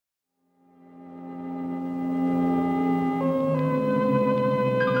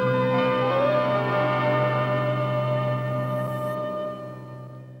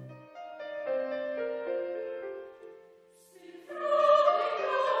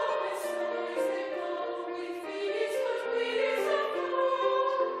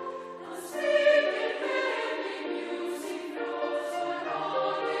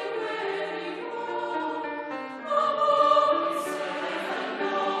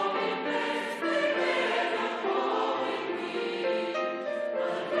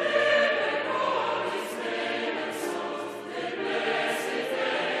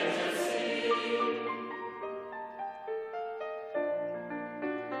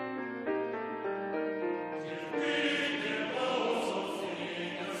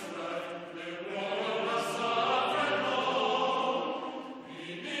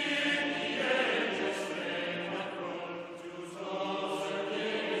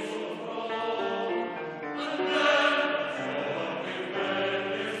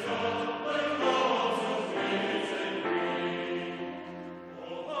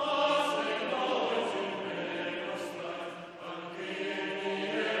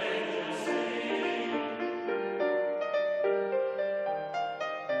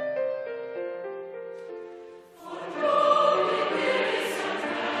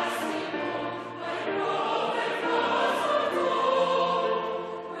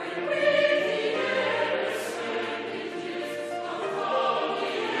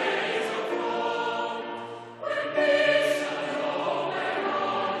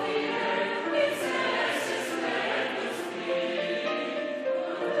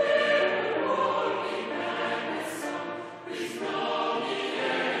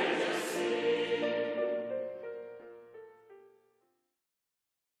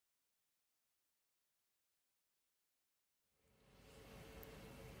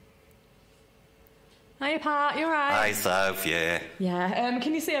Hiya, Pat, you alright? Hi, Soph, yeah. Yeah,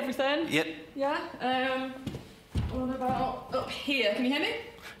 can you see everything? Yep. Yeah, what about up here? Can you hear me?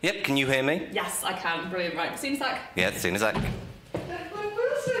 Yep, can you hear me? Yes, I can. Brilliant, right. See you in a sec. Yeah, as soon as I...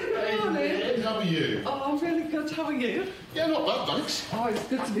 Hey, how are you? Oh, I'm really good. How are you? Yeah, not bad, thanks. Oh, it's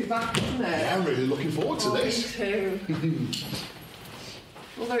good to be back, isn't it? Yeah, I'm really looking forward to Me this. too.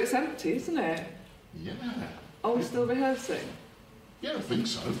 Although it's empty, isn't it? Yeah. Are we still rehearsing? Yeah, I think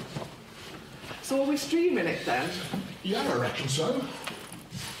so. So are we streaming it then? Yeah, I reckon so.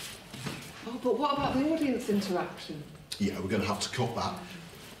 Oh, but what about the audience interaction? Yeah, we're going to have to cut that.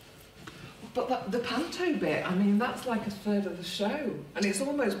 But the panto bit, I mean, that's like a third of the show. And it's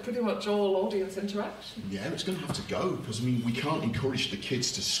almost pretty much all audience interaction. Yeah, it's going to have to go, because, I mean, we can't encourage the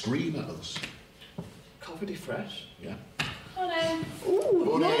kids to scream at us. Comedy fresh. Yeah. Morning. Ooh,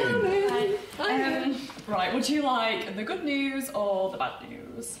 Morning. Hi. Right, would you like the good news or the bad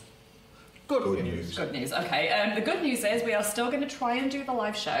news? Good news. Good news, okay. The good news is we are still going to try and do the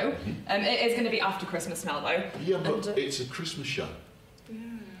live show. It is going to be after Christmas now, though. Yeah, but it's a Christmas show.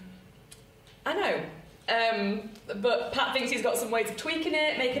 I know, but Pat thinks he's got some ways of tweaking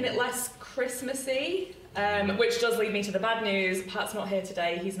it, making it less Christmassy, which does lead me to the bad news. Pat's not here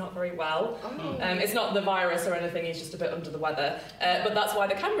today, he's not very well. Oh. It's not the virus or anything, he's just a bit under the weather. But that's why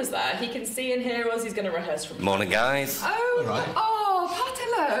the camera's there. He can see and hear us, he's going to rehearse from... Morning, guys. Oh, All right. Pat,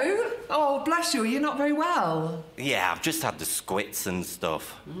 hello. Oh, bless you, you're not very well. Yeah, I've just had the squits and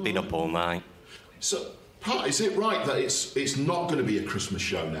stuff. Been up all night. So, Pat, is it right that it's not going to be a Christmas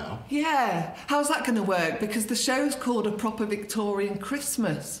show now? Yeah, how's that going to work? Because the show's called A Proper Victorian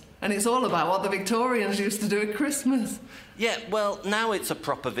Christmas. And it's all about what the Victorians used to do at Christmas. Yeah, well, now it's a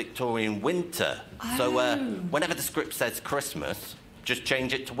proper Victorian winter. So, Oh. whenever the script says Christmas, just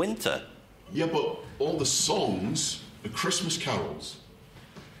change it to winter. Yeah, but all the songs are Christmas carols.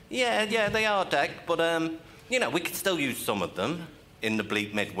 Yeah, they are, Deck, but, you know, we could still use some of them. In the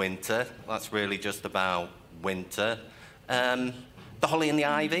bleak midwinter, that's really just about winter. The holly and the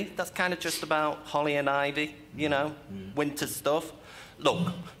ivy, that's kind of just about holly and ivy, you know, winter stuff.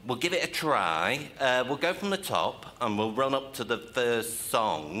 Look, we'll give it a try. We'll go from the top and we'll run up to the first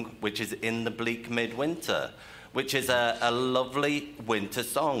song, which is In the Bleak Midwinter, which is a lovely winter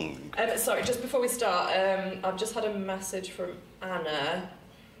song. Sorry, just before we start, I've just had a message from Anna.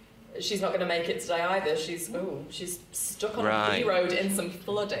 She's not going to make it today either. She's stuck on a B road in some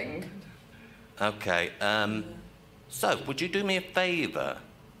flooding. Okay, so, would you do me a favour?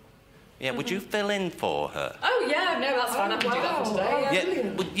 Yeah, would you fill in for her? Oh, yeah, no, that's fine. I can do that for today. Yeah.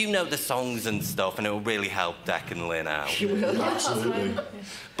 Yeah, well, you know the songs and stuff, and it'll really help Deck and Lynn out. Absolutely.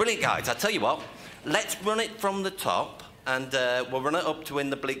 Brilliant, guys. I tell you what, let's run it from the top, and we'll run it up to In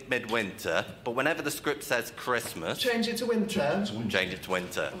the Bleak Midwinter, but whenever the script says Christmas... Change it to winter. Change it to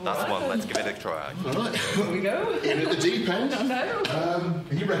winter. That's one. Let's give it a try. All right. Here we go. In at the deep end. I know.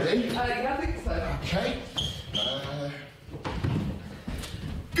 Are you ready? Yeah, I think so. Okay.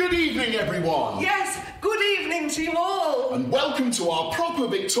 Good evening, everyone. Yes, good evening to you all. And welcome to our proper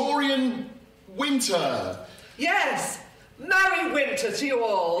Victorian winter. Yes, merry winter to you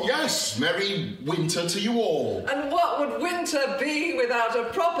all. Yes, merry winter to you all. And what would winter be without a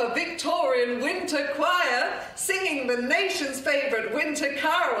proper Victorian winter choir singing the nation's favourite winter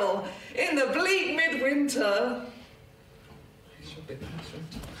carol in the bleak midwinter?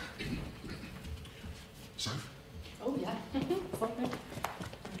 So, Oh, yeah.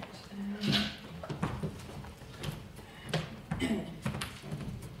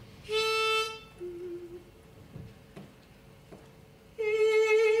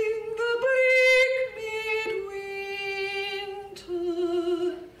 In the bleak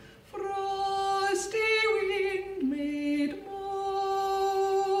midwinter, frosty wind made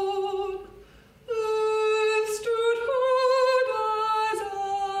moan. Earth stood hard as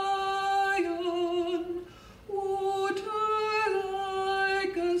iron, water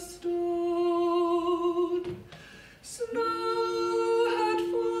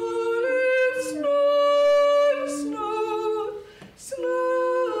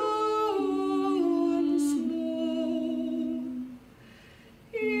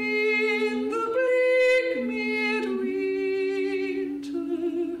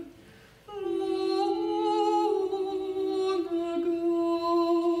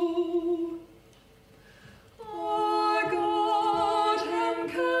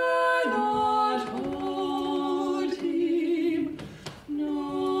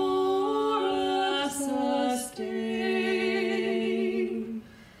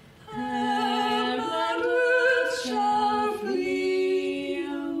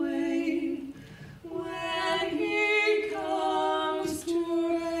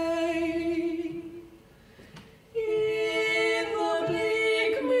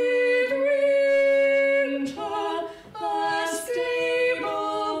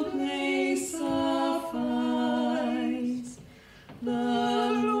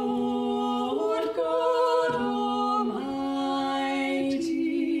Lord God Almighty,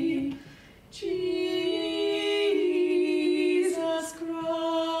 Jesus Christ.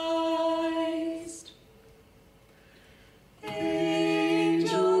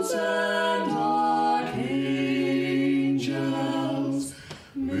 Angels and archangels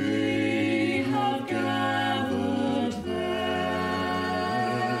may have gathered there.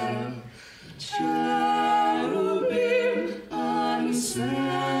 Cherubim and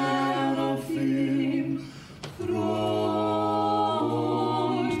seraphim thronged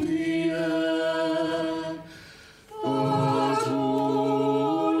the air, but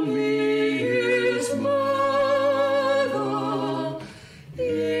only his mother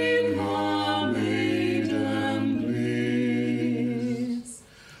in her maiden bliss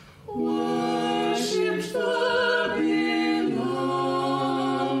worshipped the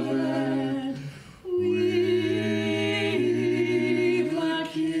beloved with a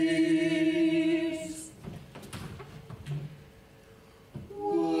kiss.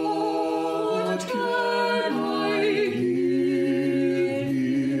 What can I give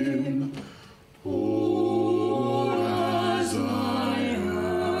him, poor as I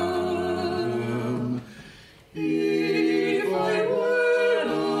am? If I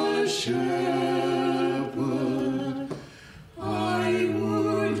were a shepherd, I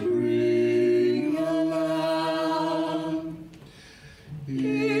would bring a lamb.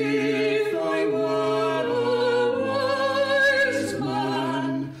 If I were a wise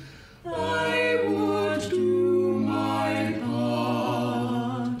man, I would do my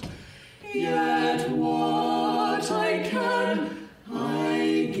part. Yet what I can,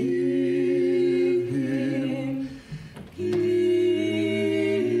 I give him, give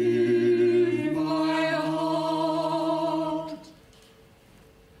my heart.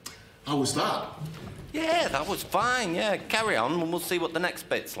 How was that? Yeah, that was fine. Yeah, carry on and we'll see what the next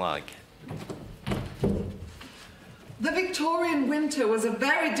bit's like. The Victorian winter was a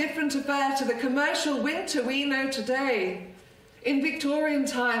very different affair to the commercial winter we know today. In Victorian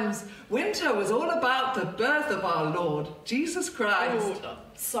times, winter was all about the birth of our Lord, Jesus Christ. Oh,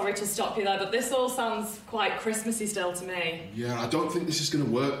 sorry to stop you there, but this all sounds quite Christmassy still to me. Yeah, I don't think this is going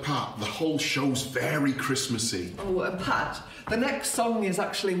to work, Pat. The whole show's very Christmassy. Oh, and Pat, the next song is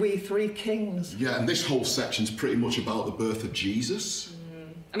actually We Three Kings. Yeah, and this whole section's pretty much about the birth of Jesus.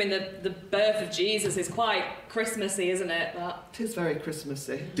 I mean, the birth of Jesus is quite Christmassy, isn't it? That. It is very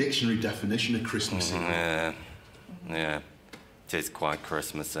Christmassy. Dictionary definition of Christmassy. Yeah, it is quite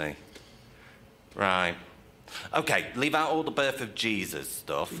Christmassy. Right. Okay, leave out all the birth of Jesus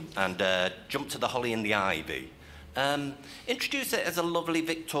stuff and jump to the Holly and the Ivy. Introduce it as a lovely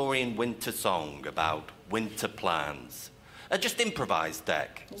Victorian winter song about winter plans. Just improvise,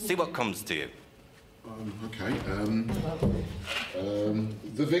 Deck. See what comes to you. Okay.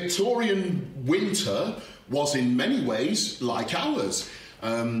 The Victorian winter was in many ways like ours.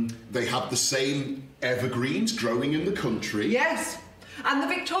 They had the same evergreens growing in the country. Yes, and the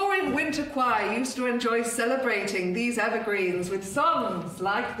Victorian Winter Choir used to enjoy celebrating these evergreens with songs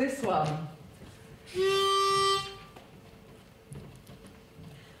like this one.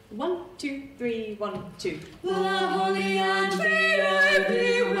 1, 2, 3, 1, 2. The holly and the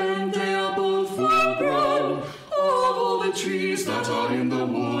ivy, when they are both full grown, of all the trees that are in the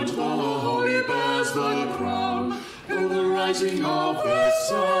wood, the holly bears the crown. Oh, the rising of the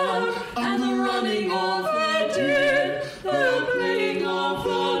sun, and the running of the deer, the playing of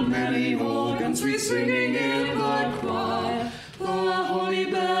the merry organ, sweet singing in the choir. The holly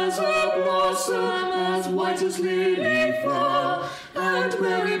bears a blossom as white as lily flower, and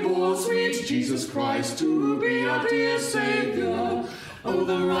Mary bore sweet Jesus Christ to be our dear Saviour. Oh,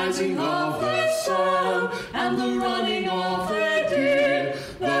 the rising of the sun, and the running of the deer,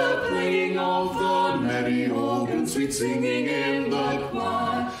 the playing of the merry organ, sweet singing in the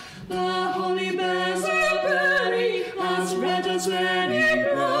choir. The holly bears a berry as red as any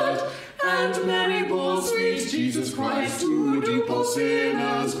blood, and Mary bore sweet Jesus Christ to do poor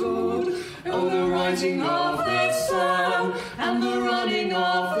sinners good. Oh, the rising of the sun, and the running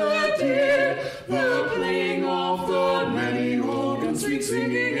of the deer, the playing of the merry organ, sweet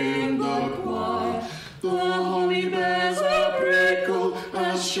singing in the choir. The holly bears a prickle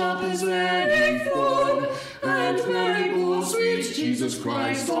as sharp as any thorn, and Mary bore sweet Jesus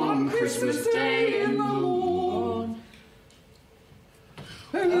Christ on Christmas Day in the morn.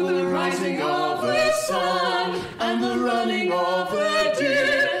 Oh, the rising of the sun, and the running of the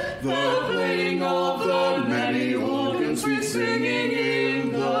deer, the playing of the merry organ, sweet singing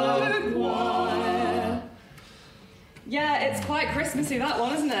in the choir. Yeah, it's quite Christmas. Christmassy, that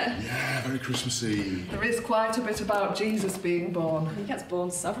one, isn't it? Yeah, very Christmassy. There is quite a bit about Jesus being born. He gets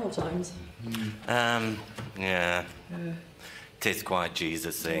born several times. Yeah. It is quite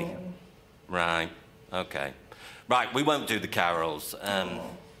Jesus-y. Right, okay. Right, we won't do the carols.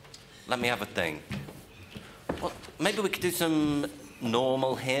 Let me have a think. Well, maybe we could do some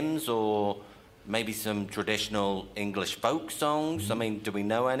normal hymns or maybe some traditional English folk songs. I mean, do we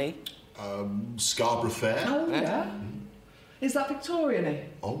know any? Scarborough Fair? Oh, yeah. Is that Victorian-y?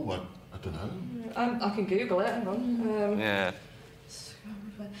 Oh, I don't know. I can Google it, hang on. Yeah.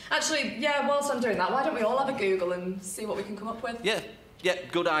 Actually, yeah, whilst I'm doing that, why don't we all have a Google and see what we can come up with? Yeah,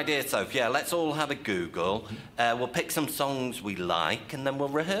 good idea, Soph. Yeah, let's all have a Google. We'll pick some songs we like and then we'll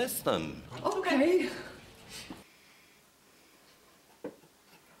rehearse them. Okay.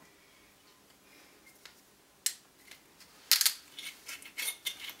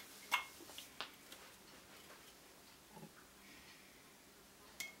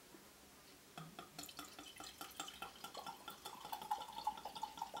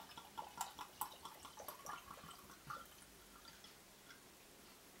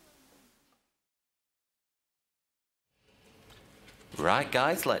 Right,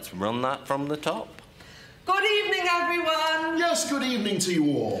 guys, let's run that from the top. Good evening, everyone. Yes, good evening to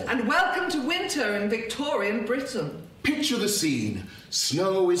you all. And welcome to winter in Victorian Britain. Picture the scene.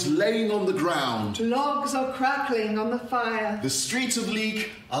 Snow is laying on the ground. Logs are crackling on the fire. The streets of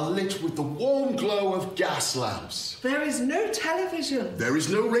Leek are lit with the warm glow of gas lamps. There is no television. There is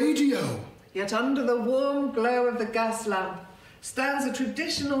no radio. Yet under the warm glow of the gas lamp stands a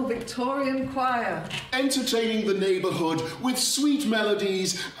traditional Victorian choir. Entertaining the neighbourhood with sweet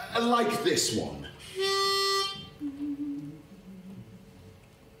melodies like this one.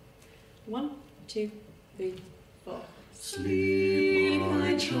 1, 2, 3, 4. Sleep,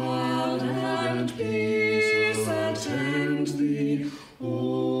 my child, and peace attend thee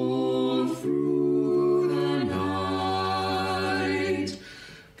all through the night.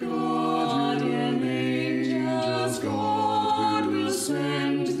 Guardian angels, God will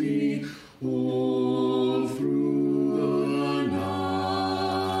send thee all through the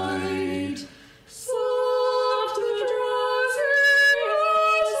night. Soft the drowsy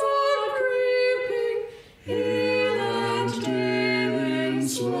eyes are creeping, hill and dale in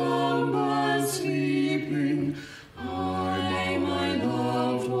slumber sleeping. I, my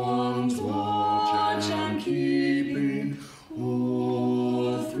loved ones, watch and keeping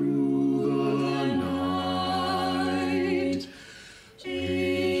all through the night.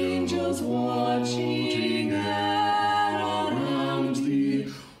 Angels watching ever around thee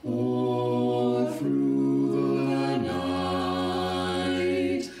all through the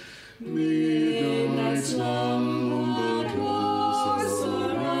night. Midnight slumber close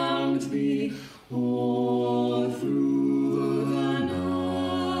around thee all through the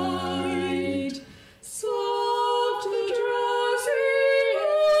night. Soft the drowsy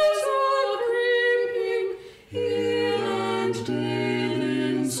eyes are creeping, hill and dale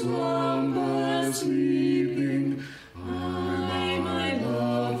in slumber sleeping. I, my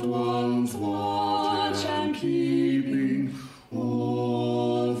loved ones, watch and keeping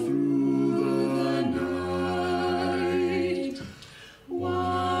all through the night.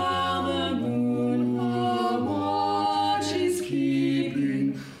 While the moon her watch is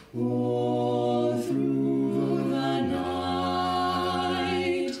keeping all through the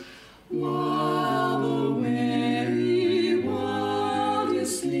night. While the weary world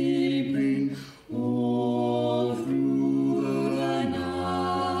is sleeping all through the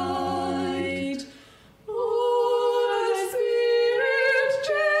night. Oh, the Spirit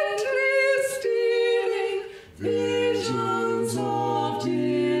gently stealing, visions of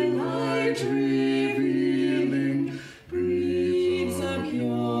delight revealing, breathes a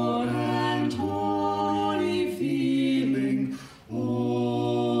pure and holy feeling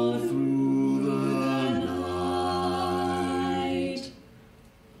all through the night.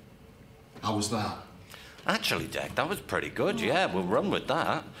 How was that? Actually, Jack, that was pretty good. Yeah, we'll run with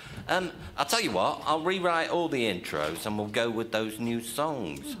that. I'll tell you what, I'll rewrite all the intros and we'll go with those new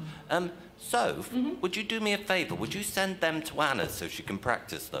songs. Soph, would you do me a favour? Would you send them to Anna so she can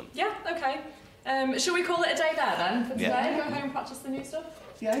practice them? Yeah, okay. Shall we call it a day there then for today? Yeah. Go home and practice the new stuff?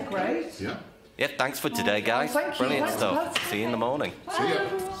 Yeah, great. Yeah. Yeah, thanks for today, guys. thank you. Brilliant Thanks, stuff. Pat. See you in the morning. See ya.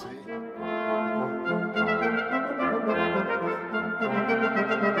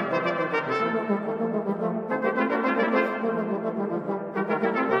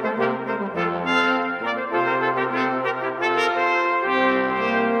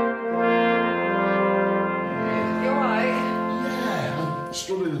 You alright? Yeah, I'm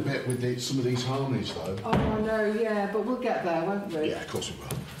struggling a bit bit with some of these harmonies, though. Oh, I know, yeah, but we'll get there, won't we? Yeah, of course we will.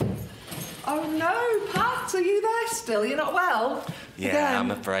 Oh, no, Pat, are you there still? You're not well? Yeah, Again?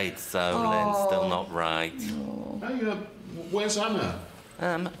 I'm afraid so, Lynn. Still not right. Hey, where's Anna?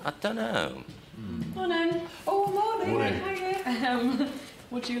 I don't know. Morning. Oh, morning. Morning. Hiya.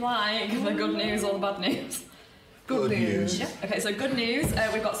 Would you like the good news or the bad news? Good news. Yeah. Okay, so good news.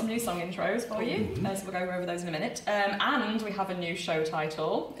 We've got some new song intros for you. So we'll go over those in a minute. And we have a new show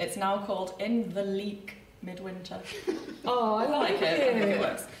title. It's now called In the Leak Midwinter. Oh, I like I think it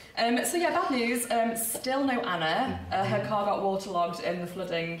works. So yeah, bad news. Still no Anna. Her car got waterlogged in the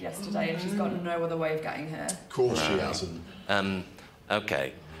flooding yesterday, and she's got no other way of getting here. Of course she hasn't.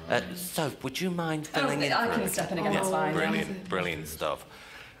 Okay. So, would you mind filling in? I can step in again. That's fine. Brilliant stuff.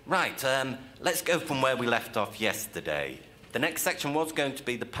 Right, let's go from where we left off yesterday. The next section was going to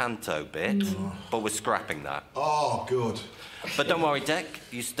be the panto bit, but we're scrapping that. Oh, good. But don't worry, Dec,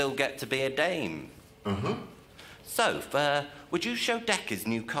 you still get to be a dame. Uh-huh. So, would you show Dec his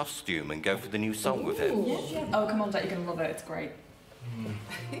new costume and go for the new song with him? Yeah. Oh, come on, Dec, you're going to love it. It's great.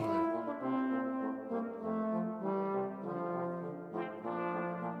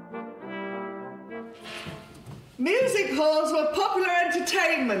 Music halls were popular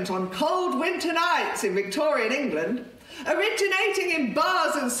entertainment on cold winter nights in Victorian England. Originating in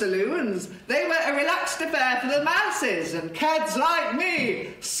bars and saloons, they were a relaxed affair for the masses, and cads like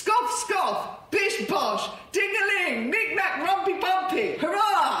me, scoff, scoff, bish bosh, ding-a-ling, knick-knack, rompy-pompy,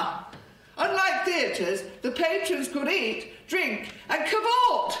 hurrah! Unlike theatres, the patrons could eat, drink and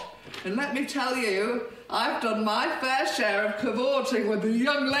cavort. And let me tell you, I've done my fair share of cavorting with the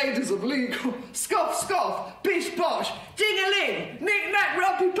young ladies of Leek. Scoff, scoff, bish bosh, ding-a-ling, knick-knack,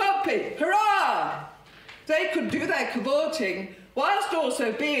 rompy-pompy, hurrah! They could do their cavorting whilst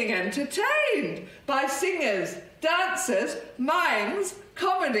also being entertained by singers, dancers, mimes,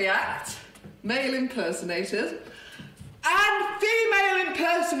 comedy acts, male impersonators, and female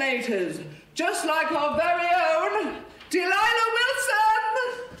impersonators, just like our very own Delilah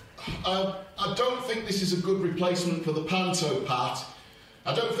Wilson! I don't think this is a good replacement for the panto, Pat.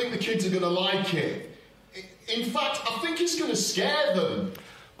 I don't think the kids are going to like it. In fact, I think it's going to scare them.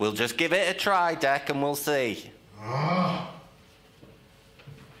 We'll just give it a try, Dec, and we'll see.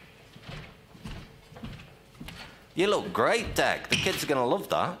 You look great, Dec. The kids are going to love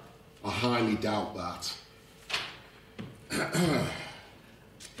that. I highly doubt that.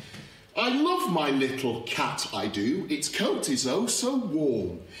 I love my little cat, I do. Its coat is oh so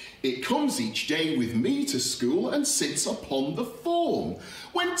warm. It comes each day with me to school and sits upon the form.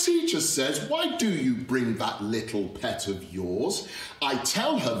 When teacher says, why do you bring that little pet of yours? I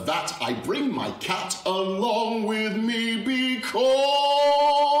tell her that I bring my cat along with me because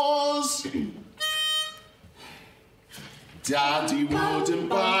Daddy wouldn't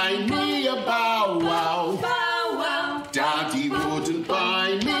buy me a bow wow. Bow wow. Daddy wouldn't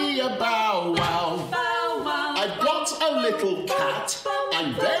buy me a bow wow. Bow wow. I've got a little cat,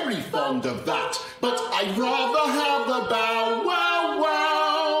 I'm very fond of that, but I'd rather have a bow wow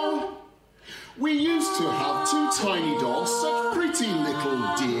wow. We used to have two tiny dogs, such pretty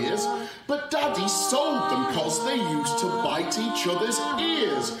little dears, but Daddy sold them 'cause they used to bite each other's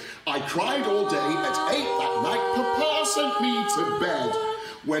ears. I cried all day at 8 that night, Papa sent me to bed.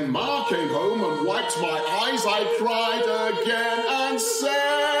 When Ma came home and wiped my eyes, I cried again and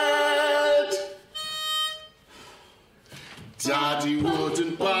said, Daddy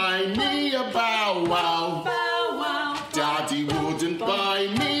wouldn't buy me a bow wow. Bow wow. Daddy wouldn't buy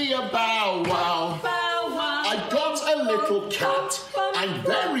me a bow wow. Bow wow. I got a little cat, I'm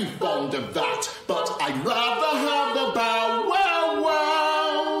very fond of that, but I'd rather have a bow wow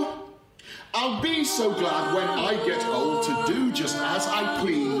wow. I'll be so glad when I get old to do just as I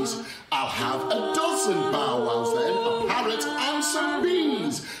please. I'll have a dozen bow wows then, a parrot and some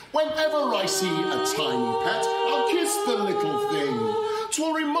bees. Whenever I see a tiny pet, I'll kiss the little thing.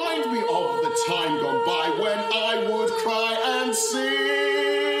 'Twill remind me of the time gone by when I would cry and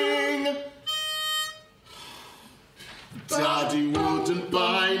sing. Daddy wouldn't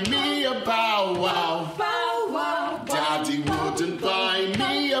buy me a bow wow. Bow wow. Daddy wouldn't buy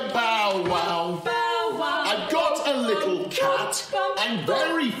me a bow wow. Bow wow. I've got a little cat, I'm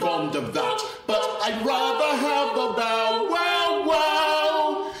very fond of that, but I'd rather have a bow wow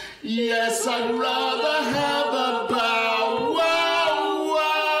wow. Yes, I'd rather have a bow wow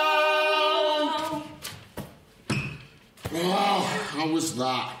wow. Oh, how was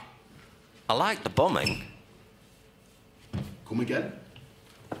that? I liked the bumming. Come again?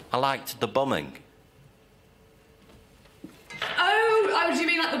 I liked the bumming. Oh, do you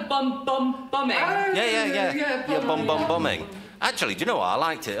mean like the bumming? Oh, Yeah, yeah, bum, bumming. bumming. Actually, do you know what? I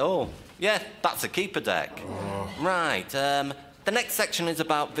liked it all. Yeah, that's a keeper deck. Right, the next section is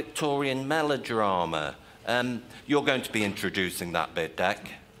about Victorian melodrama. You're going to be introducing that bit, Deck.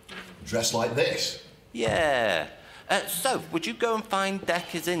 Dressed like this? Yeah. So, would you go and find Deck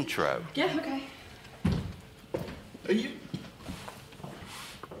his intro? Yeah, okay. Are you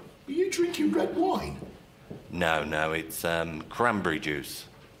drinking red wine? No, it's cranberry juice.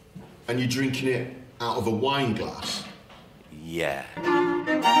 And you're drinking it out of a wine glass? Yeah.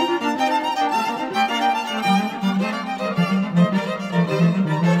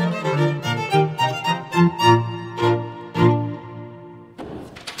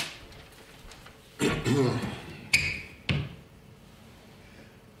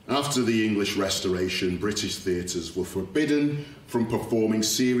 After the English Restoration, British theatres were forbidden from performing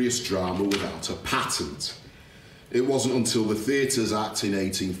serious drama without a patent. It wasn't until the Theatres Act in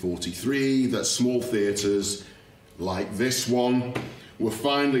 1843 that small theatres, like this one, were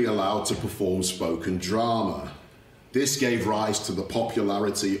finally allowed to perform spoken drama. This gave rise to the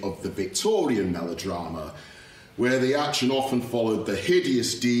popularity of the Victorian melodrama, where the action often followed the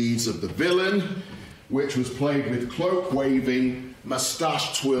hideous deeds of the villain, which was played with cloak-waving,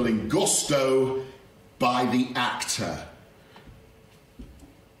 moustache-twirling gusto by the actor.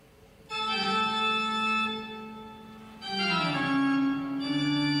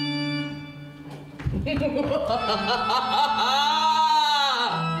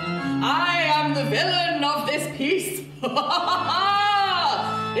 I am the villain of this piece.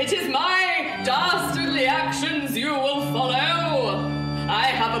 It is my dastardly actions you will follow. I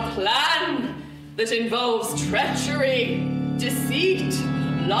have a plan that involves treachery, deceit,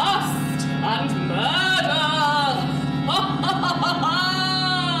 lust, and murder.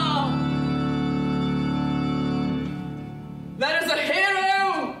 There is a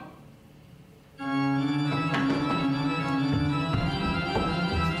hero.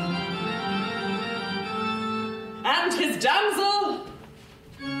 And his damsel.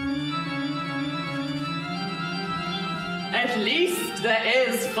 At least there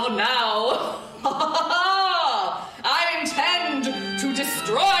is for now. I intend to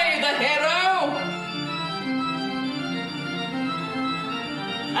destroy the hero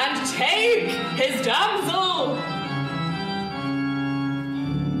and take his damsel.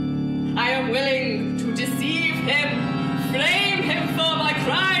 I am willing to deceive him, blame him for my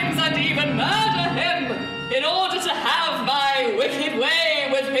crimes, and even murder him in order to have my wicked way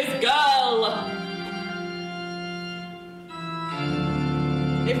with his girl.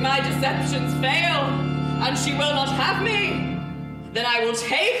 If my deceptions fail and she will not have me, then I will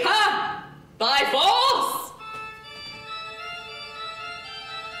take her by force.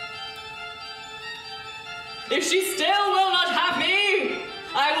 If she still will not have me,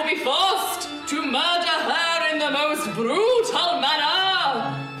 I will be forced to murder her in the most brutal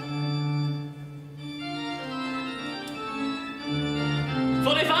manner.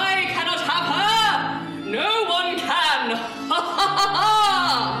 For if I cannot have her, no one can.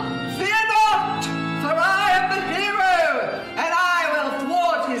 Fear not, for I am the hero, and I will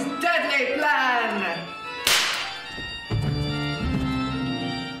thwart his deadly plan.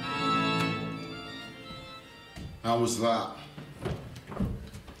 How was that?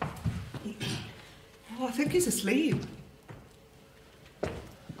 Oh, I think he's asleep.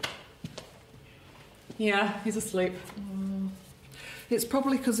 Yeah, he's asleep. It's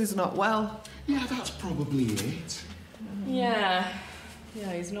probably because he's not well. Yeah, that's probably it. Yeah,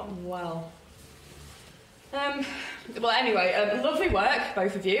 he's not well. Well, anyway, lovely work,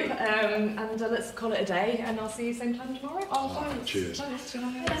 both of you. And let's call it a day, and I'll see you same time tomorrow. Oh, thanks. Cheers. Thanks,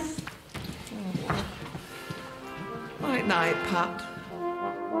 guys. Night, night, Pat.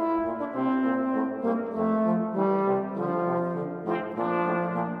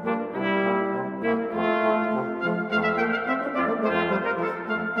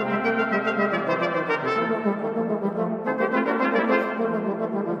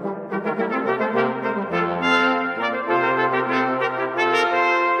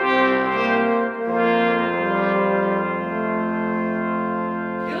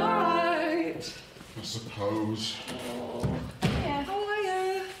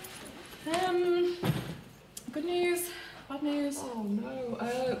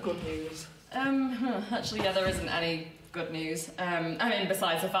 Actually, yeah, there isn't any good news. I mean,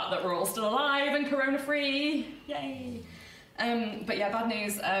 besides the fact that we're all still alive and corona-free. Yay! But yeah, bad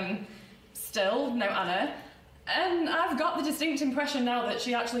news. Still, no Anna. And I've got the distinct impression now that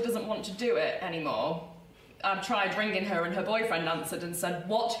she actually doesn't want to do it anymore. I've tried ringing her and her boyfriend answered and said,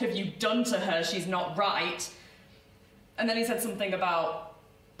 "What have you done to her? She's not right." And then he said something about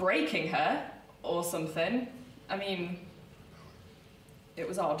breaking her or something. I mean, it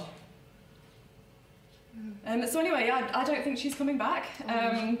was odd. So anyway, I don't think she's coming back.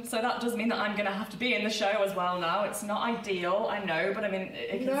 So that does mean that I'm going to have to be in the show as well now. It's not ideal, I know, but I mean,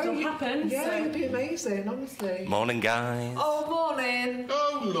 it can still happen. Yeah, so. it'd be amazing, honestly. Morning, guys. Oh, morning.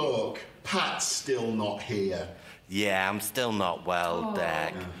 Oh, look, Pat's still not here. Yeah, I'm still not well,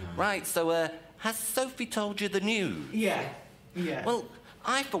 Deck. Right, so, has Sophie told you the news? Yeah. Well,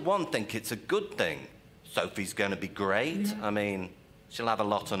 I, for one, think it's a good thing. Sophie's going to be great. Yeah. I mean, she'll have a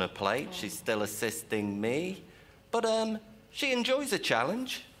lot on her plate. She's still assisting me. But, she enjoys a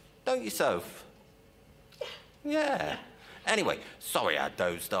challenge. Don't you, Soph? Yeah. Anyway, sorry I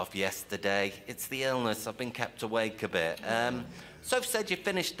dozed off yesterday. It's the illness. I've been kept awake a bit. Soph said you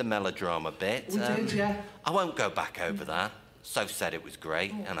finished the melodrama bit. We did, yeah. I won't go back over that. Soph said it was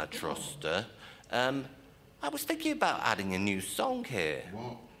great, and I trust her. I was thinking about adding a new song here.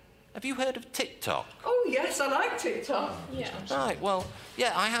 What? Have you heard of TikTok? Oh, yes, I like TikTok. Yeah. Right, well,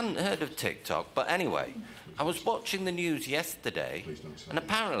 yeah, I hadn't heard of TikTok, but anyway, I was watching the news yesterday, and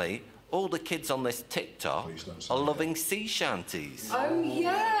apparently all the kids on this TikTok are loving sea shanties. Oh,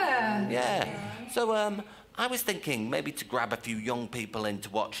 yeah. Yeah. So, I was thinking maybe to grab a few young people in to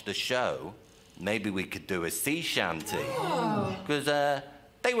watch the show, maybe we could do a sea shanty. Because,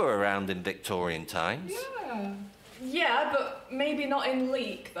 they were around in Victorian times. Yeah. Yeah, but maybe not in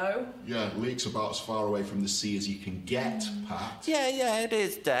Leek, though. Yeah, Leek's about as far away from the sea as you can get, Pat. Yeah, it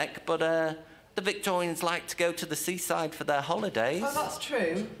is, Deck, but, the Victorians like to go to the seaside for their holidays. Oh, that's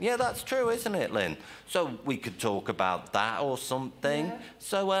true. Yeah, that's true, isn't it, Lynn? So we could talk about that or something. Yeah.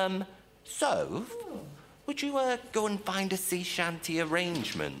 So, Soph, would you, go and find a sea shanty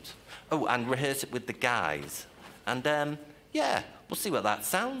arrangement? Oh, and rehearse it with the guys. And, yeah, we'll see what that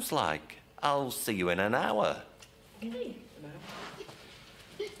sounds like. I'll see you in an hour. Okay.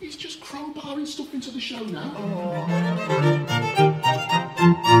 He's just crowbarring stuff into the show now.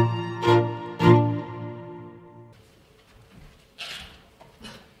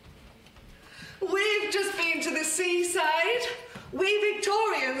 We've just been to the seaside. We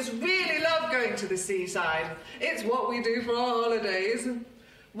Victorians really love going to the seaside. It's what we do for our holidays.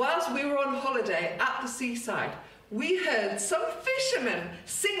 Whilst we were on holiday at the seaside, we heard some fishermen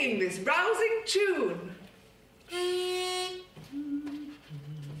singing this rousing tune.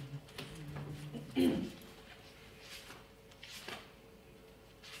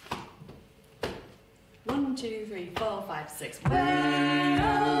 One, 2, 3, 4, 5, 6.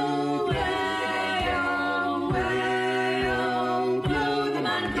 Way-oh, way-oh, way-oh, blow the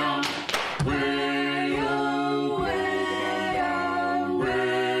man down. Way-oh, way-oh,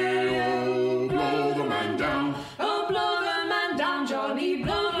 way-oh, blow the man down. Oh, blow the man down, Johnny,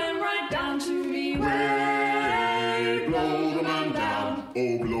 blow him right down to me. Way, blow the man down.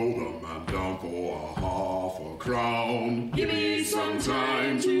 Oh, blow the man down for £0.50. Give me some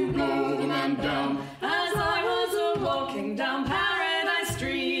time to blow the man down. As I was walking down Paradise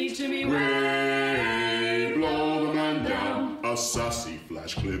Street to me way, blow the man down. A sassy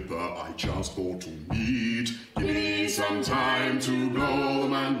flash clipper I chanced for to meet. Give me some time to blow the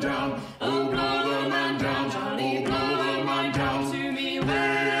man down. Oh, blow the man down. Oh, blow the man down. To me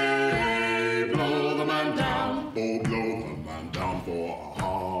way, Blow the man down. Oh, blow the man down for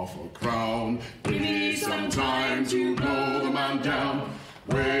 £0.50. Give me some time to blow the man down.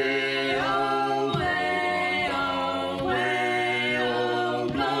 Way oh, way oh, way oh,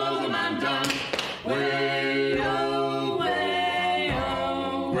 blow the man down. Way oh, way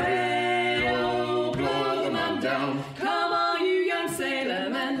oh, way oh, blow the man down. come on, you young sailor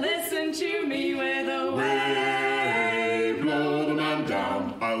men, listen to me with a way. Blow the man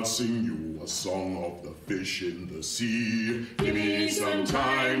down. I'll sing you a song of the fish in the sea. Give me some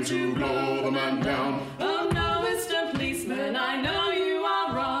time to blow the man down. Oh no, Mr. Policeman, I know you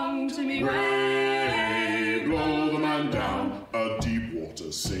are wrong to me way. Blow the man down. A deep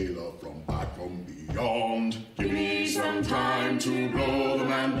water sailor back from beyond. Give me some time to blow the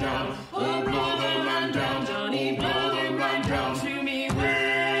man down. Oh, blow the man down. Johnny, Oh, blow the man down. to me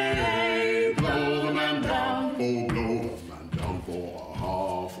way. Blow the man down. Oh, blow the man down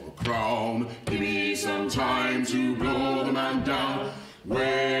for £0.50. Give me some time to blow the man down.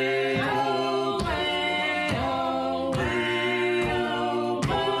 Way oh, Way, oh, way oh,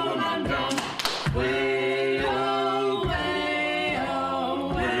 blow the man down. Way oh, way,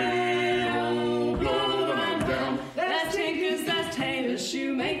 oh, way oh, blow the man down. There's tinkers, there's tailors,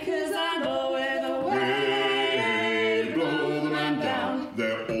 shoemakers, and all with a way. Way blow the man down.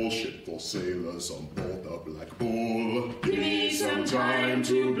 They're all shit for sailors on board the Black Bull. Give me some time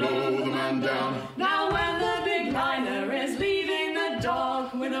to blow the man down. Now when the big liner is leaving the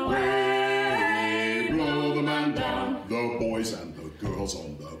dock with a way. Blow the man down. The boys boys and the girls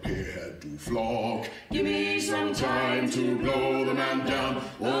on the pier do flock. Give me some time to blow the man down.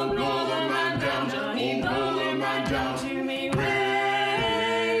 Oh, blow the man down. Oh, blow the man down.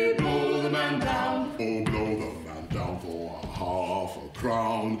 Way, blow the man down. Oh, blow the man down for a half a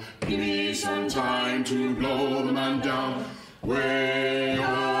crown. Give me some time to blow the man down. Way,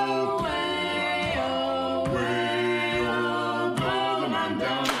 oh, way, oh, way, oh, blow the man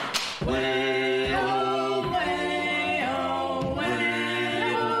down. Way, oh, way, oh,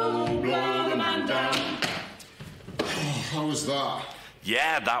 way, oh, blow the man down. How was that?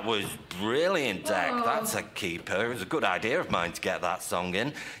 Yeah, that was brilliant, Deck. That's a keeper. It was a good idea of mine to get that song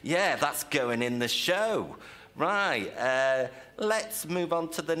in. Yeah, that's going in the show. Right, let's move on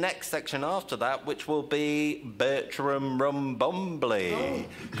to the next section after that, which will be Bertram Rumbumbly.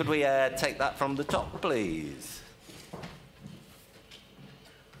 Could we take that from the top, please?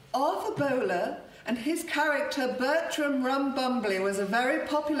 Arthur Bowler and his character Bertram Rumbumbly was a very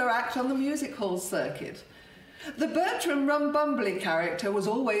popular act on the music hall circuit. The Bertram Rumbumbly character was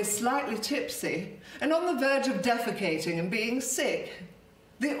always slightly tipsy and on the verge of defecating and being sick.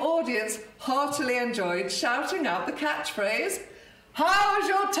 The audience heartily enjoyed shouting out the catchphrase, "How's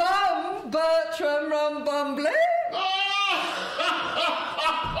your tongue, Bertram Rumbumbly?"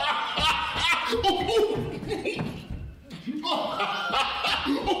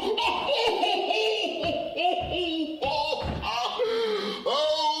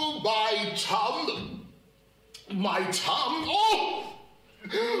 Oh, my tongue! My tongue! Oh!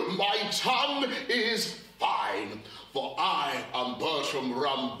 My tongue is fine, for I am Bertram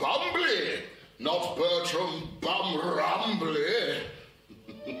Rumbumbly, not Bertram Bumrumbly.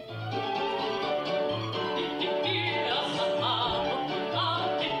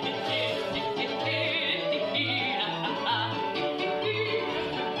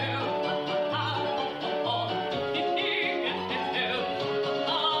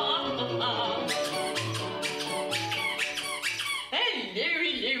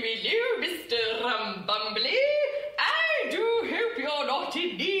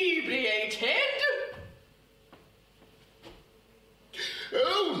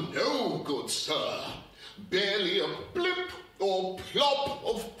 Oh, no, good sir. Barely a blip or plop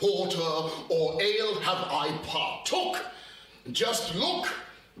of porter or ale have I partook. Just look,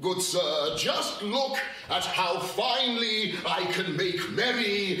 good sir, just look at how finely I can make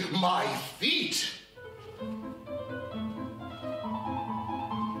merry my feet.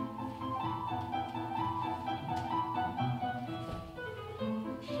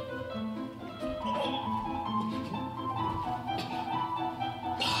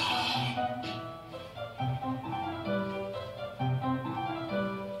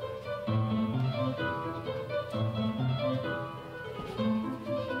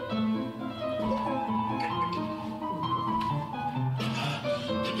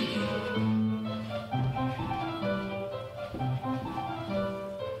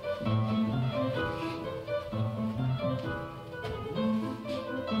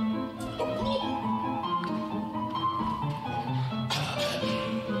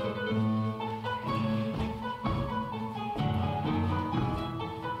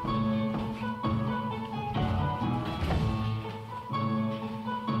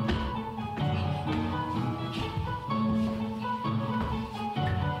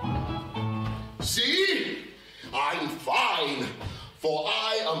 See? I'm fine, for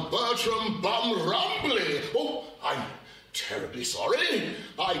I am Bertram Bumrumbly. Oh, I'm terribly sorry.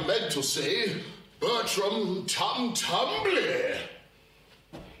 I meant to say Bertram Tum-Tumbly.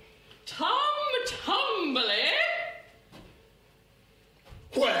 Tum-Tumbly?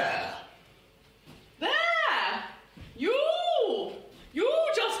 Where? There! You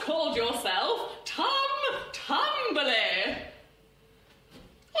just called yourself Tum-Tumbly.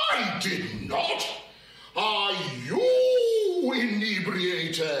 I did not. Are you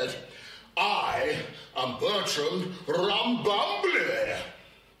inebriated? I am Bertram Rumbumbly.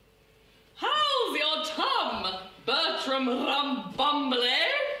 How's your tum, Bertram Rumbumbly?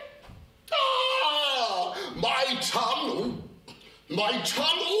 Ah, my tongue. My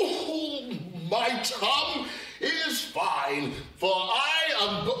tongue is fine, for I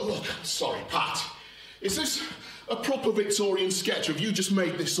am... Look, sorry, Pat. Is this a proper Victorian sketch, or have you just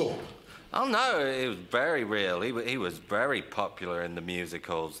made this up? Oh, no, it was very real. He was very popular in the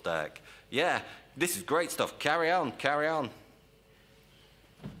musicals, Deck. Yeah, this is great stuff. Carry on, carry on.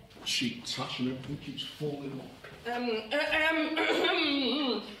 Cheek touch and everything keeps falling off.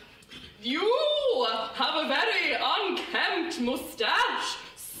 You have a very unkempt moustache,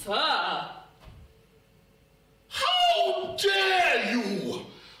 sir. How dare you!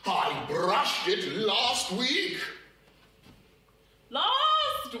 I brushed it last week.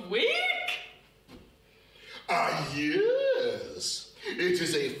 last week? Yes. It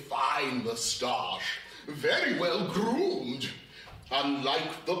is a fine moustache, very well groomed,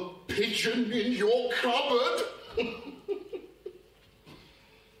 unlike the pigeon in your cupboard.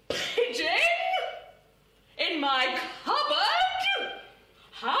 Pigeon? In my cupboard?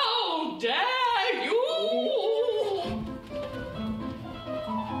 How dare you?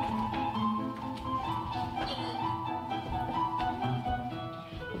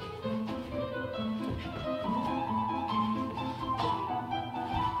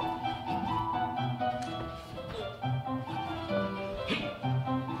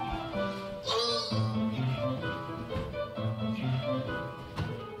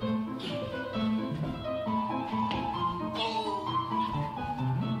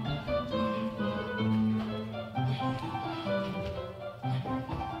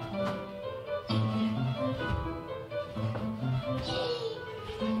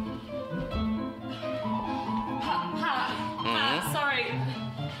 Sorry.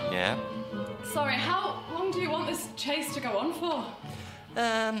 Yeah? Sorry, how long do you want this chase to go on for?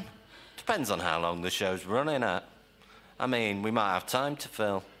 Depends on how long the show's running at. I mean, we might have time to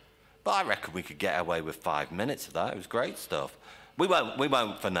fill. But I reckon we could get away with 5 minutes of that. It was great stuff. We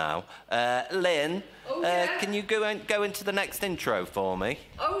won't for now. Lynn, Oh, yeah? can you go into the next intro for me?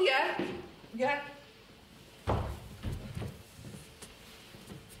 Oh, yeah. Yeah.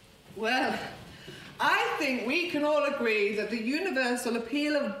 Well, I think we can all agree that the universal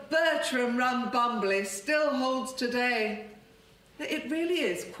appeal of Bertram Rumbumbly still holds today. It really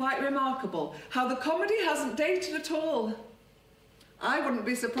is quite remarkable how the comedy hasn't dated at all. I wouldn't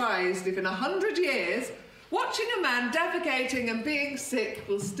be surprised if in 100 years, watching a man defecating and being sick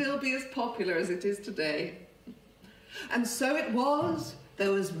will still be as popular as it is today. And so it was.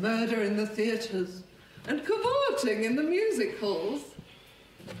 There was murder in the theatres and cavorting in the music halls.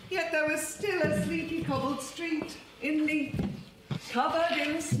 Yet there was still a sleepy cobbled street in Leith, covered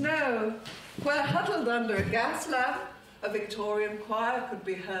in snow, where huddled under a gas lamp, a Victorian choir could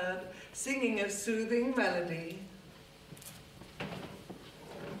be heard singing a soothing melody.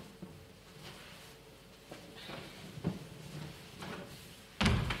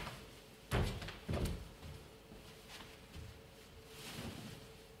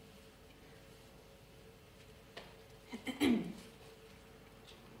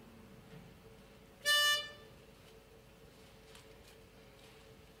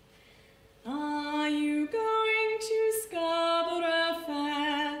 Are you going to Scarborough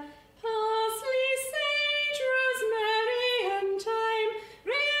Fair? Parsley, sage, rosemary, and thyme.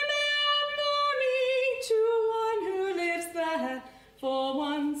 Remember me to one who lives there, for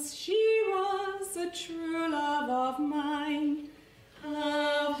once she was a true love of mine.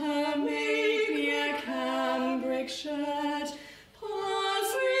 Have her make me a cambric shirt.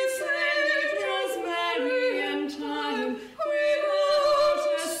 Parsley, sage, rosemary, and thyme. Without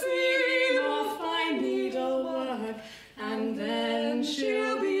a seam or fine needlework, and then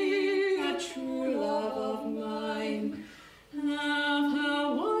she'll be a true love of mine. Have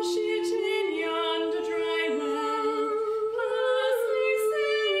her wash it in yonder dry well. Parsley,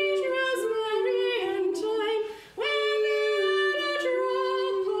 sage, rosemary, and thyme. When a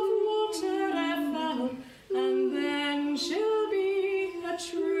drop of water I found, and then she'll be a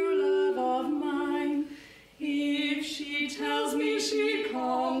true love of mine. If she tells me she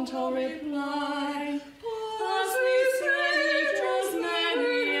can't, I'll reply. Parsley, sage,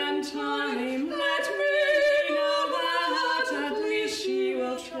 rosemary, and thyme. Let me know that at least she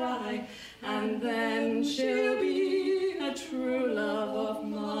will try, and then she'll be a true love of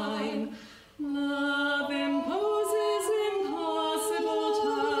mine. Love imposes impossible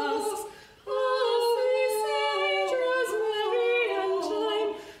tasks. Parsley, sage, rosemary, and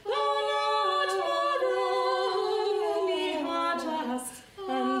thyme. Though not of any hard tasks,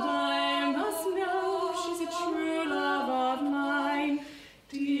 and I must know she's a true love of mine.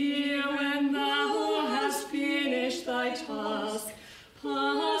 Dear, when thou hast finished thy task,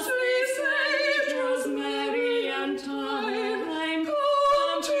 parsley, sage, rosemary, and thyme,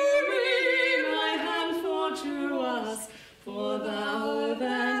 come to me, my hand for to us, for thou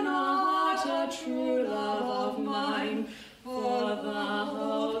then art a true love of mine, for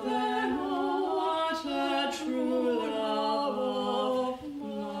thou then art a true love of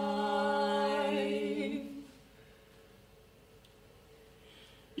mine.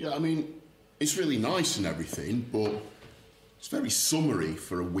 Yeah, I mean, it's really nice and everything, but it's very summery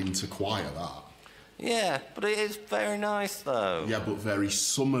for a winter choir, that. Yeah, but it is very nice, though. Yeah, but very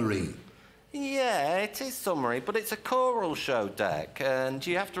summery. Yeah, it is summery, but it's a choral show, Deck, and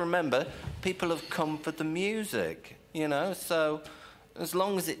you have to remember, people have come for the music, you know, so As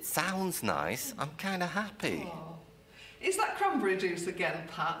long as it sounds nice, I'm kind of happy. Oh. Is that cranberry juice again,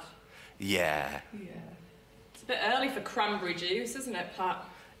 Pat? Yeah. Yeah. It's a bit early for cranberry juice, isn't it, Pat?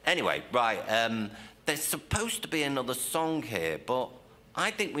 Anyway, right, there's supposed to be another song here, but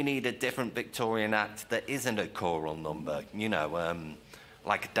I think we need a different Victorian act that isn't a choral number. You know,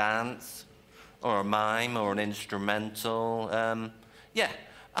 like a dance, or a mime, or an instrumental. Yeah,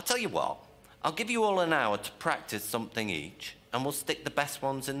 I'll tell you what. I'll give you all an hour to practice something each, and we'll stick the best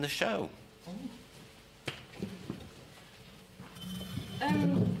ones in the show.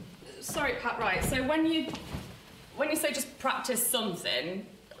 Sorry, Pat, right, so when you say just practice something,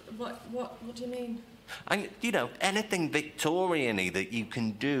 what do you mean? You know, anything Victorian-y that you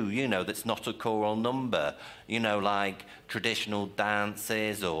can do, you know, that's not a choral number. You know, like traditional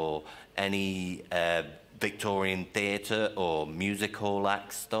dances or any Victorian theatre or music hall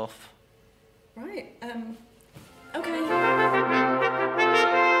act stuff. Right, okay.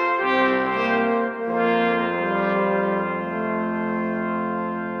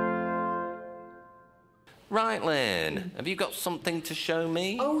 Right, Lynn, have you got something to show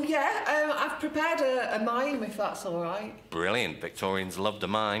me? Oh, yeah. I've prepared a mime, if that's all right. Brilliant. Victorians loved a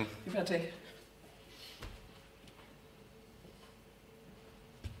mime. You ready?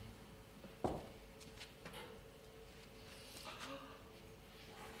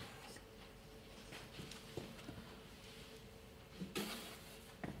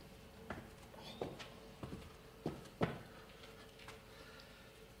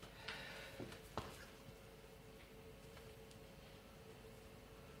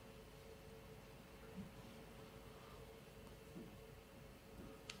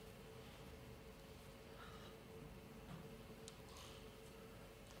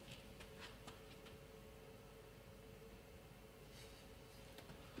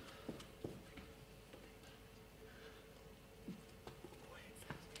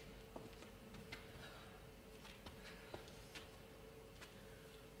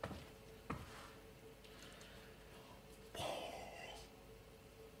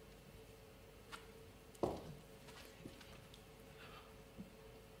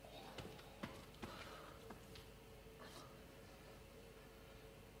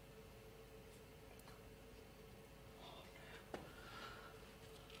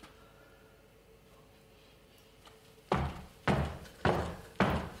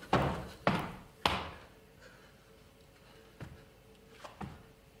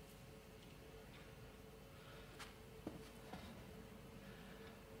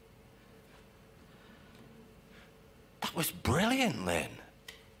 That was brilliant, Lynn.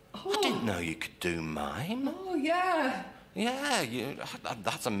 Oh. I didn't know you could do mime. Oh, yeah. Yeah,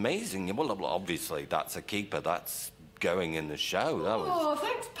 that's amazing. Well, obviously, that's a keeper. That's going in the show. That was... Oh,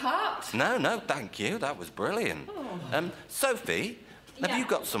 thanks, Pat. No, thank you. That was brilliant. Oh. Sophie, have Yeah. you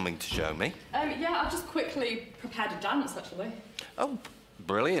got something to show me? Yeah, I've just quickly prepared a dance, actually. Oh,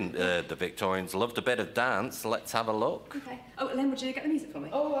 brilliant. The Victorians loved a bit of dance. Let's have a look. Okay. Oh, Lynn, would you get the music for me?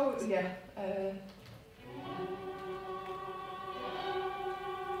 Oh, yeah.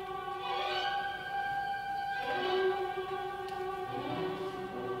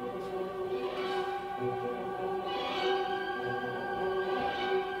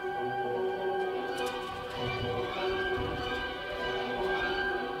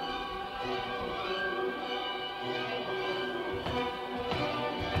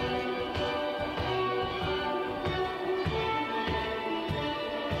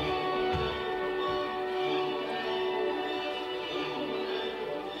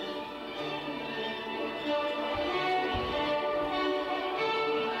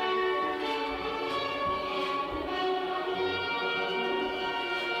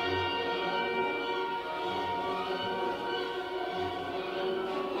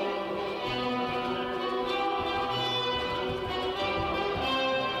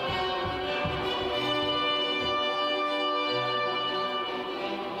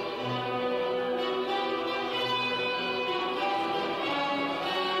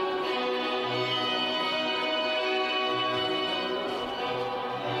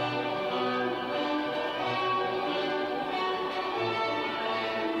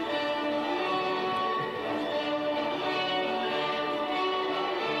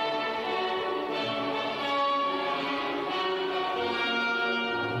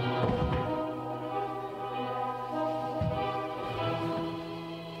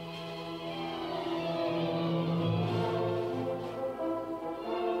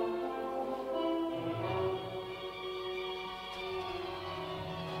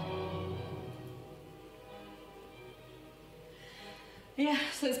 Yeah,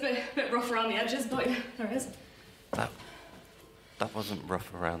 so it's a bit rough around the edges, but yeah, there it is. that wasn't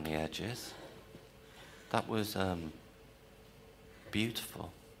rough around the edges. That was,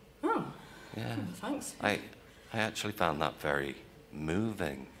 beautiful. Oh. Yeah. Oh, thanks. I actually found that very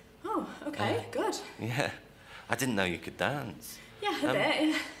moving. Oh, okay, good. Yeah. I didn't know you could dance. Yeah, a bit,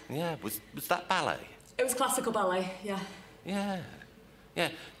 yeah. Yeah, was that ballet? It was classical ballet, yeah. Yeah. Yeah.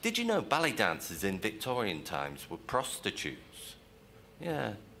 Did you know ballet dancers in Victorian times were prostitutes?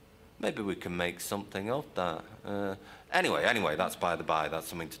 Yeah. Maybe we can make something of that. Anyway, that's by the by. That's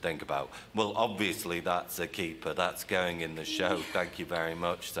something to think about. Well, obviously, that's a keeper. That's going in the show. Thank you very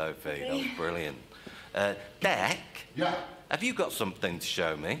much, Sophie. That was brilliant. Deck? Yeah? Have you got something to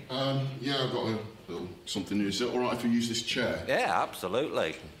show me? Yeah, I've got a little something new. Is it all right if we use this chair? Yeah,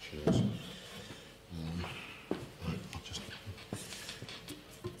 absolutely. Cheers. Right, I'll just...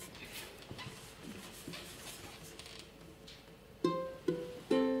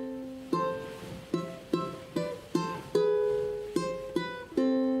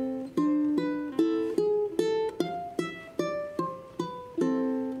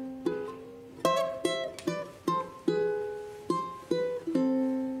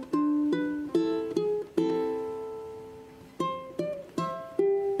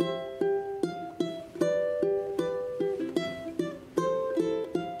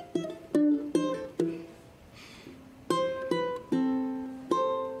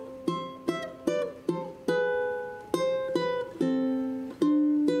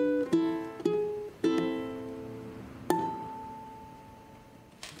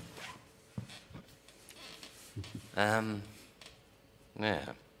 Yeah.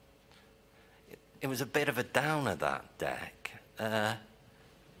 It was a bit of a downer, that deck.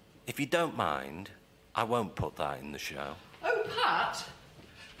 If you don't mind, I won't put that in the show. Oh, Pat.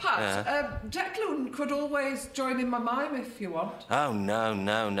 Declan could always join in my mime if you want. Oh, no,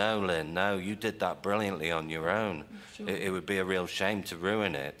 Lynn. No, you did that brilliantly on your own. Sure. It would be a real shame to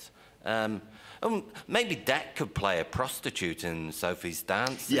ruin it. Maybe Deck could play a prostitute in Sophie's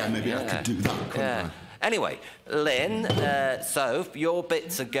dance. Yeah, maybe I could do that, couldn't I? Anyway, Lynn, Soph, your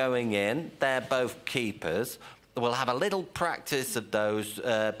bits are going in. They're both keepers. We'll have a little practice of those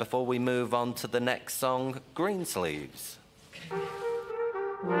before we move on to the next song, Greensleeves.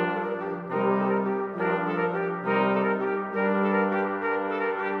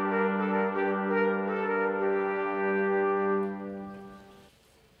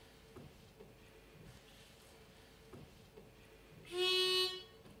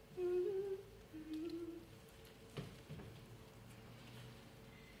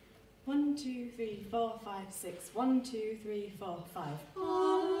 One, 2, 3, 4, 5, 6. 1, 2, 3, 4, 5.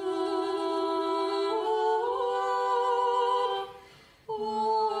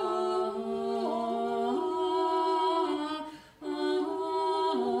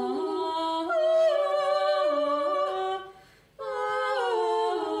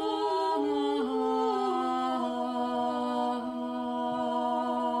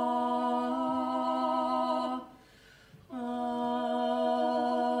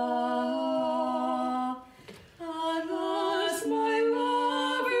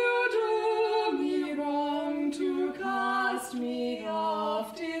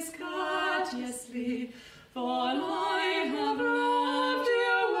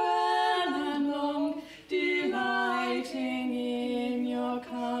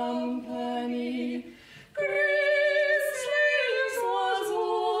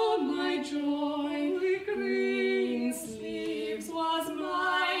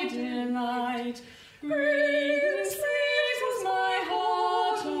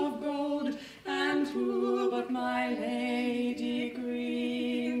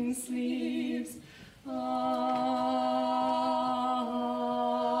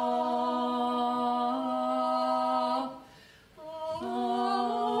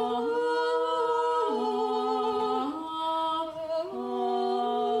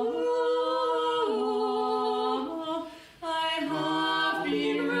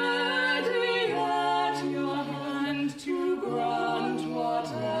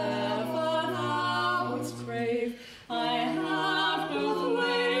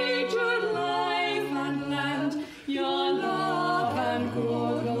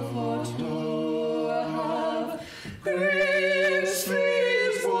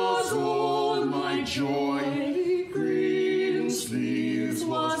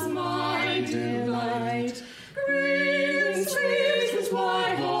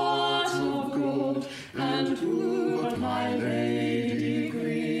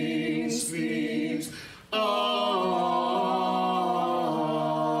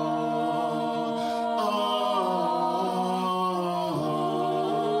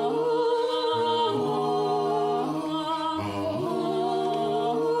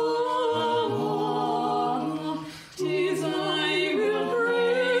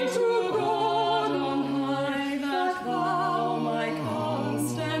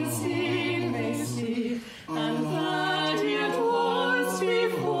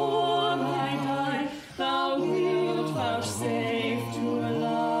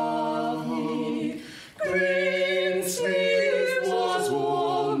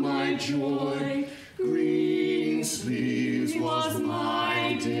 joy. Green sleeves was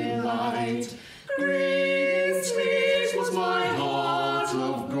my delight. Green sleeves was my heart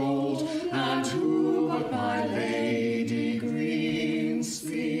of gold. And who but my lady green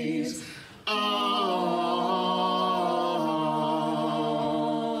sleeves?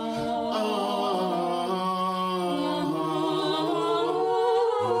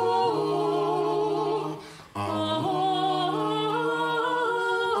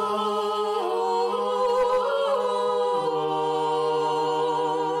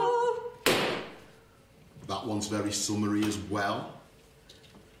 That one's very summery as well.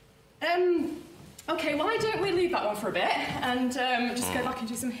 Okay, why don't we leave that one for a bit and just go back and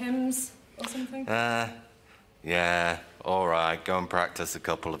do some hymns or something? Yeah, all right, go and practice a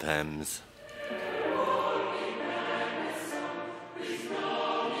couple of hymns.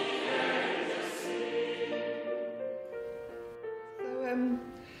 So,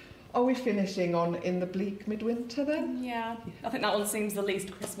 are we finishing on In the Bleak Midwinter then? Yeah, I think that one seems the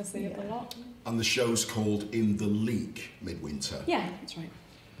least Christmassy of the lot. And the show's called In the Leak Midwinter. Yeah, that's right.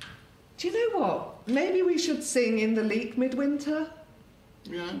 Do you know what? Maybe we should sing In the Leak Midwinter.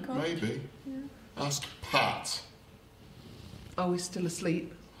 Yeah, God. maybe. Yeah. Ask Pat. Are we still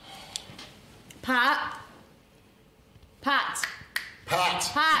asleep? Pat. Pat. Pat!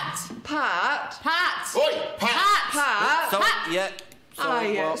 Pat. Pat? Pat. Oi, Pat! Pat? So, yeah.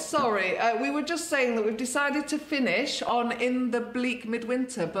 Sorry, yeah, what? sorry. We were just saying that we've decided to finish on In the Bleak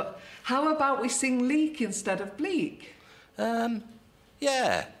Midwinter, but how about we sing Leak instead of Bleak?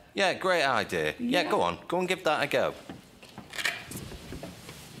 Yeah, great idea. Yeah, go on and give that a go.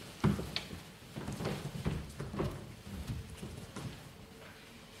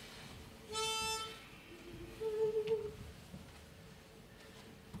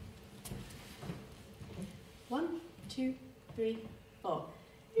 One, two, three, four.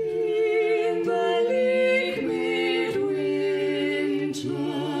 In the bleak midwinter,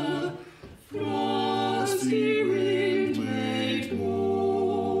 frosty wind made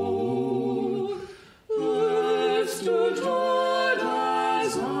moan. Earth stood hard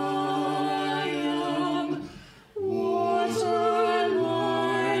as iron, water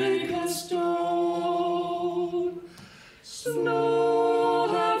like a stone. Snow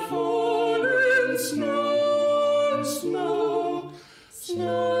had fallen, snow, snow,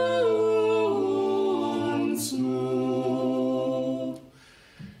 snow on snow.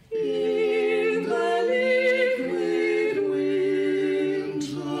 In the liquid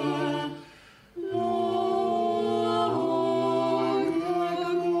winter, long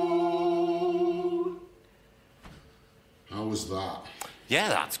ago. How was that? Yeah,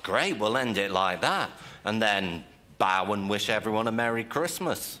 that's great. We'll end it like that. And then bow and wish everyone a Merry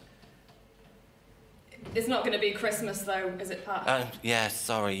Christmas. It's not going to be Christmas though, is it, Pat? Yeah,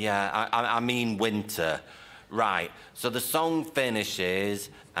 sorry, yeah. I mean winter. Right, so the song finishes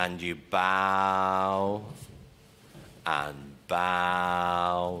and you bow and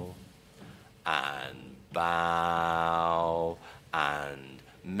bow and bow and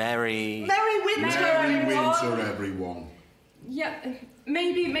Merry Winter, Merry everyone! winter, everyone. Yeah,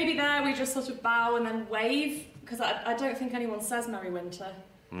 maybe there we just sort of bow and then wave, because I don't think anyone says Merry Winter.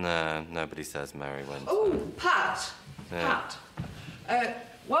 No, nobody says Merry Winter. Oh, Pat. Yeah. Pat.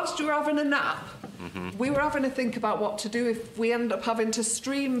 Whilst you were having a nap, we were having to think about what to do if we end up having to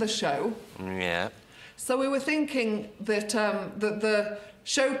stream the show. Yeah. So we were thinking that that the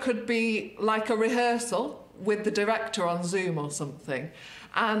show could be like a rehearsal with the director on Zoom or something,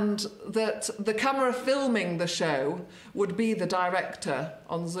 and that the camera filming the show would be the director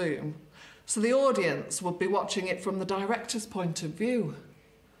on Zoom. So the audience would be watching it from the director's point of view.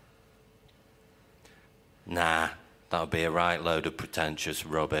 Nah, that would be a right load of pretentious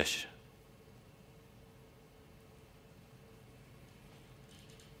rubbish.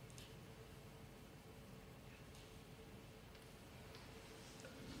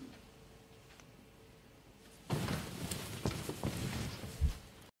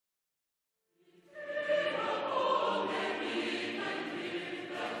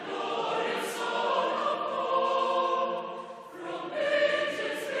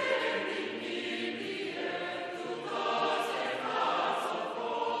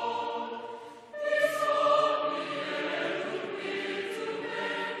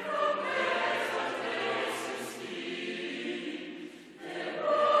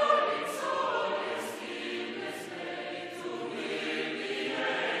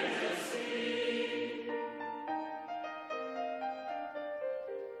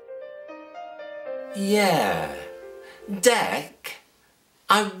 Yeah. Deck,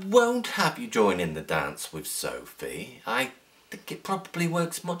 I won't have you join in the dance with Sophie. I think it probably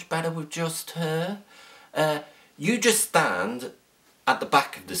works much better with just her. You just stand at the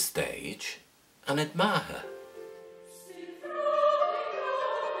back of the stage and admire her.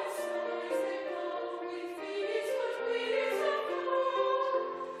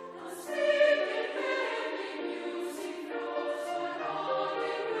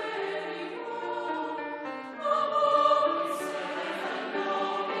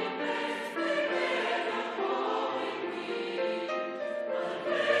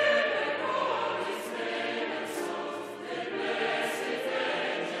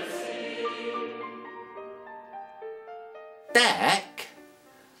 Deck,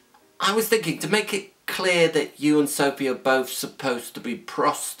 I was thinking, to make it clear that you and Sophie are both supposed to be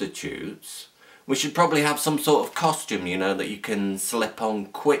prostitutes, we should probably have some sort of costume, you know, that you can slip on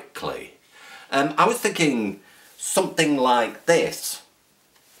quickly. I was thinking something like this.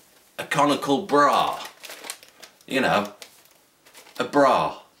 A conical bra. You know, a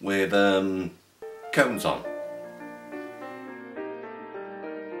bra with cones on.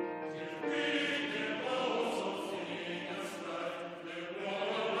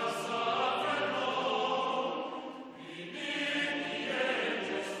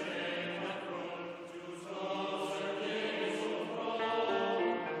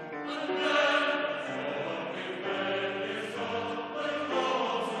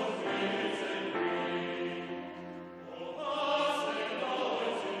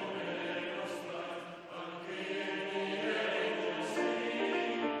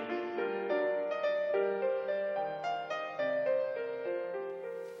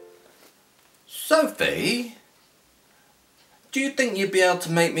 Sophie, do you think you'd be able to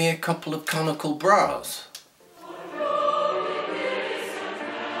make me a couple of conical bras?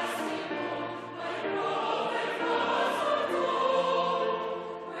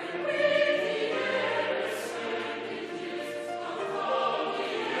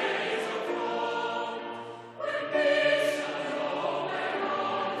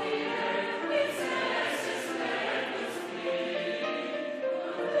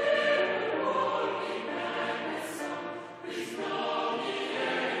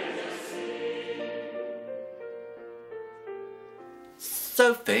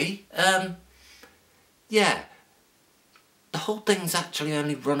 Sophie, yeah, the whole thing's actually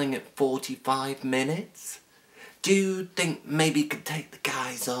only running at 45 minutes. Do you think maybe you could take the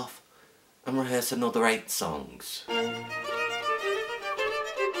guys off and rehearse another 8 songs?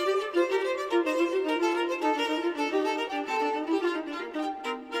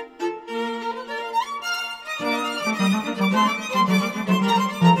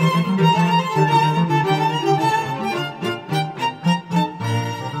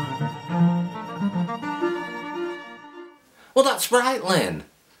 Well, that's right, Lynn.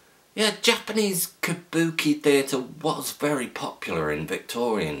 Yeah, Japanese kabuki theatre was very popular in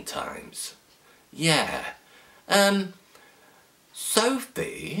Victorian times. Yeah.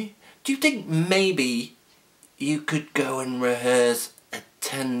 Sophie, do you think maybe you could go and rehearse a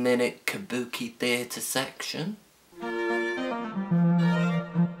 10-minute kabuki theatre section?